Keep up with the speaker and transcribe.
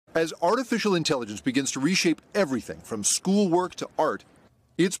As artificial intelligence begins to reshape everything from schoolwork to art,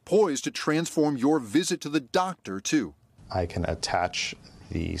 it's poised to transform your visit to the doctor, too. I can attach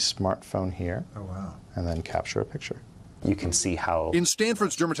the smartphone here and then capture a picture. You can see how... In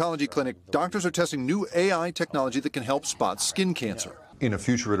Stanford's dermatology clinic, doctors are testing new AI technology that can help spot skin cancer. In a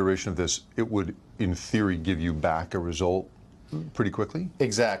future iteration of this, it would, in theory, give you back a result pretty quickly?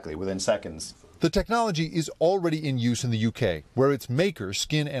 Exactly, within seconds. The technology is already in use in the UK, where its maker,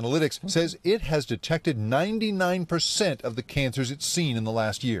 Skin Analytics, says it has detected 99% of the cancers it's seen in the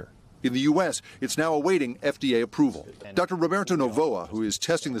last year. In the U.S., it's now awaiting FDA approval. Dr. Roberto Novoa, who is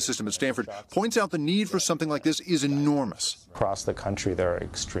testing the system at Stanford, points out the need for something like this is enormous. Across the country, there are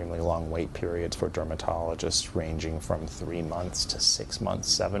extremely long wait periods for dermatologists, ranging from 3 months to 6 months,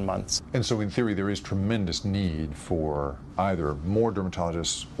 7 months. And so, in theory, there is tremendous need for either more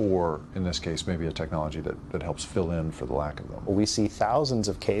dermatologists or, in this case, maybe a technology that helps fill in for the lack of them. We see thousands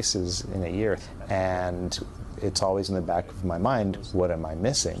of cases in a year, and it's always in the back of my mind, what am I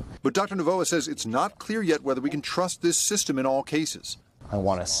missing? But Dr. Novoa says it's not clear yet whether we can trust this system in all cases. I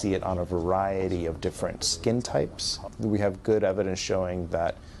want to see it on a variety of different skin types. We have good evidence showing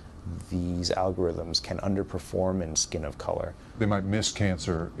that these algorithms can underperform in skin of color. They might miss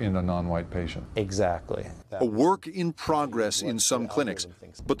cancer in a non-white patient. Exactly. A work in progress in some clinics,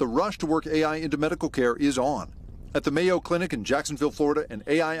 but the rush to work AI into medical care is on. At the Mayo Clinic in Jacksonville, Florida, an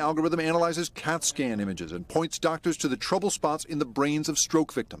AI algorithm analyzes CAT scan images and points doctors to the trouble spots in the brains of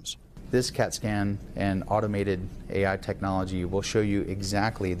stroke victims. This CAT scan and automated AI technology will show you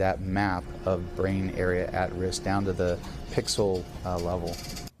exactly that map of brain area at risk down to the pixel level.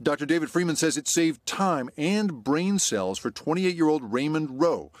 Dr. David Freeman says it saved time and brain cells for 28-year-old Raymond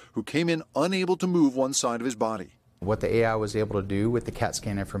Rowe, who came in unable to move one side of his body. What the AI was able to do with the CAT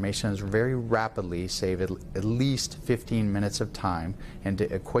scan information is very rapidly save at least 15 minutes of time, and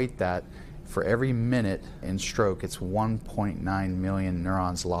to equate that, for every minute in stroke, it's 1.9 million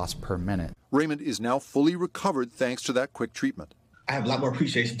neurons lost per minute. Raymond is now fully recovered thanks to that quick treatment. I have a lot more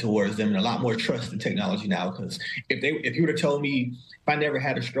appreciation towards them and a lot more trust in technology now, because if you would have told me, if I never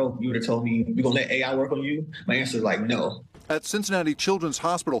had a stroke, you would have told me, we're going to let AI work on you, my answer is like, no. At Cincinnati Children's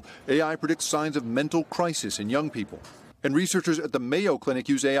Hospital, AI predicts signs of mental crisis in young people. And researchers at the Mayo Clinic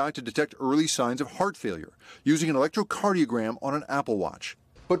use AI to detect early signs of heart failure, using an electrocardiogram on an Apple Watch.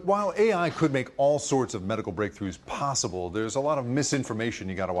 But while AI could make all sorts of medical breakthroughs possible, there's a lot of misinformation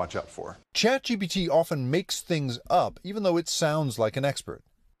you got to watch out for. ChatGPT often makes things up, even though it sounds like an expert.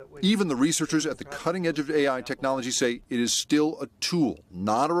 Even the researchers at the cutting edge of AI technology say it is still a tool,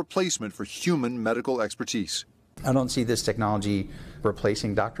 not a replacement for human medical expertise. I don't see this technology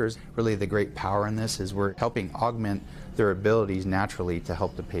replacing doctors. Really, the great power in this is we're helping augment their abilities naturally to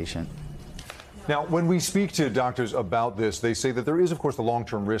help the patient. Now, when we speak to doctors about this, they say that there is, of course, the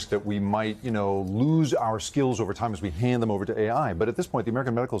long-term risk that we might, lose our skills over time as we hand them over to AI. But at this point, the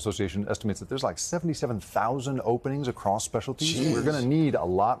American Medical Association estimates that there's like 77,000 openings across specialties. Jeez. We're going to need a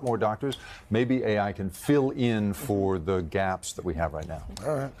lot more doctors. Maybe AI can fill in for the gaps that we have right now.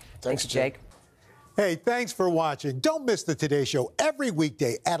 All right. Thanks, Jake. Hey, thanks for watching. Don't miss the Today Show every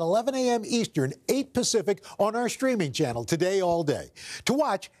weekday at 11 a.m. Eastern, 8 Pacific on our streaming channel, Today All Day. To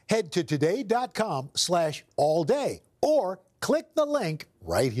watch, head to today.com/allday or click the link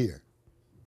right here.